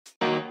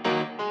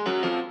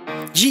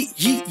Yeet,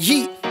 yeet,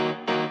 yeet.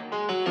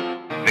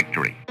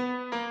 Victory.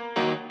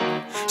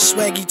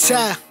 Swaggy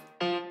tie.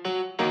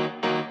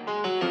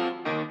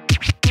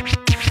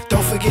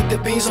 Don't forget the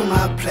beans on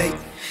my plate.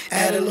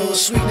 Add a little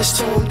sweetness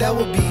to them, that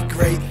would be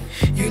great.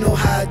 You know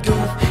how I do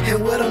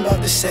and what I'm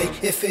about to say.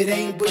 If it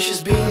ain't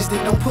Bush's beans,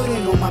 then don't put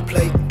it on my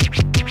plate.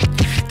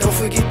 Don't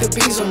forget the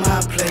beans on my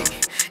plate.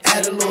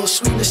 Add a little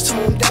sweetness to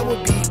them, that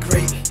would be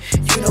great.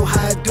 You know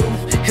how I do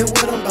and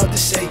what I'm about to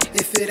say.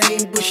 If it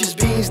ain't Bush's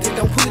beans, then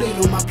don't put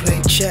it on my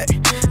plate. Check.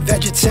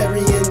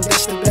 Vegetarian,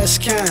 that's the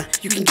best kind.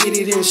 You can get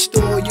it in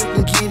store, you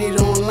can get it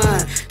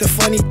online. The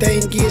funny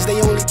thing is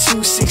they only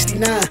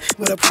 $2.69.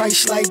 With a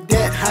price like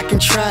that, I can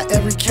try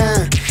every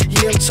kind.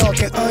 Yeah, I'm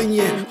talking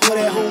onion or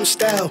that home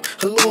style,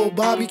 a little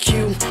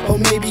barbecue or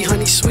maybe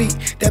honey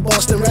sweet. That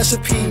Boston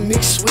recipe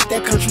mixed with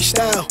that country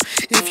style.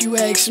 If you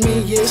ask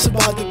me, yeah, it's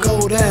about to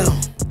go down.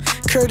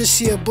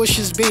 Courtesy of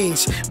Bush's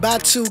Beans. Buy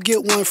two,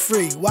 get one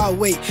free. Why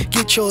wait?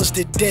 Get yours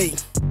today.